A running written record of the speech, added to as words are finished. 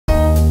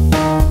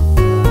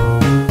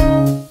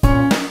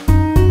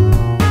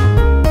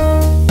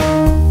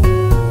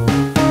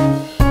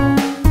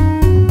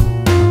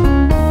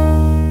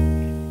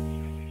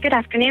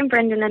afternoon,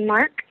 Brendan and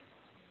Mark.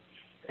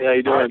 Hey, how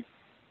you doing?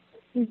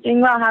 I'm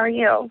doing well. How are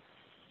you?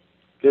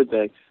 Good,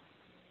 thanks.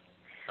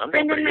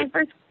 Brendan,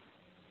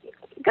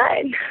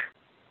 Good.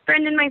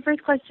 Brendan, my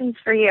first question's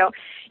for you.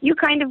 You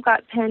kind of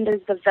got pinned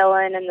as the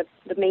villain and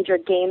the major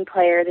game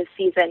player this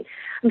season.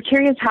 I'm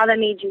curious how that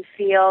made you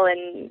feel,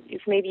 and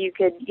if maybe you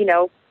could,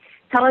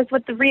 tell us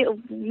what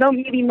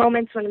maybe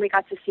moments when we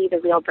got to see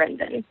the real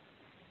Brendan.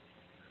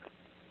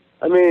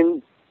 I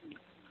mean,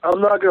 I'm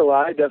not going to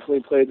lie, I definitely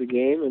played the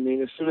game. I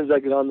mean, as soon as I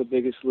get on The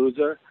Biggest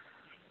Loser,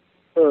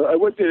 I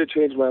went there to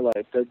change my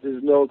life.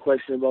 There's no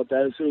question about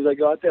that. As soon as I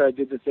got there, I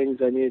did the things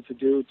I needed to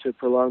do to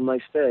prolong my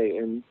stay.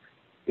 And,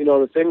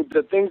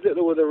 the things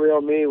that were the real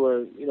me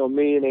were,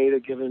 me and Ada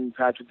giving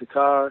Patrick the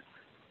car,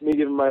 me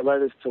giving my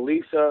letters to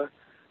Lisa,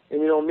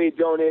 and, me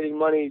donating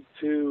money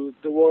to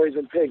the Warriors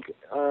in Pink.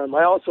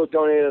 I also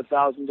donated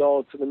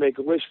 $1,000 to the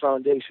Make-A-Wish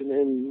Foundation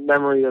in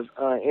memory of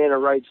Anna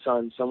Wright's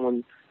son,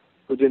 someone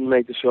who didn't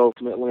make the show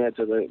from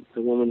Atlanta,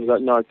 the woman who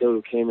got knocked out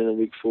who came in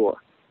week 4.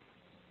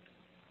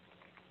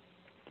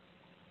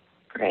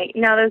 Great.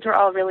 No, those were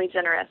all really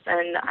generous,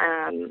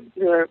 and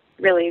we were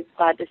really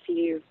glad to see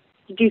you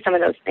do some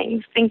of those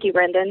things. Thank you,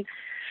 Brendan.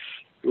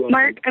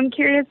 Mark, I'm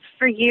curious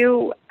for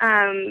you,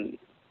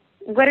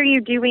 what are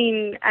you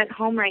doing at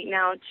home right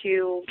now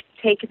to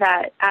take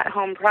that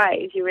at-home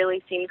prize? You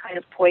really seem kind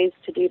of poised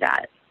to do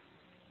that.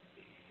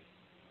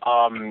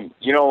 I'm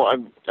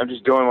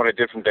just doing what I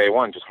did from day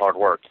one, just hard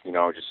work.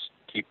 Just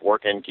keep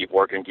working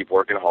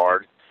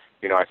hard.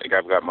 I think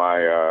I've got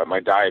my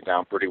diet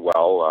down pretty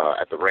well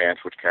at the ranch,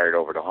 which carried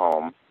over to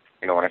home.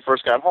 When I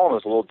first got home, it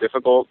was a little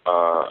difficult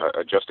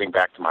adjusting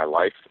back to my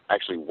life.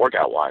 Actually,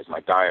 workout-wise, my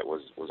diet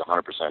was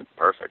 100%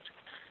 perfect.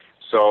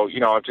 So,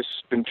 I've just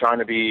been trying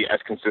to be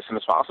as consistent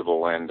as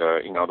possible, and,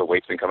 the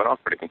weight's been coming off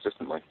pretty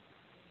consistently.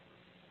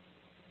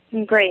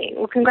 Great.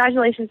 Well,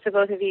 congratulations to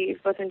both of you.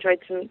 You've both enjoyed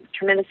some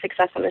tremendous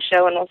success on the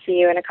show, and we'll see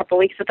you in a couple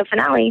weeks with the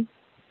finale.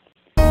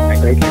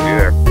 Thank you. See you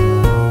there.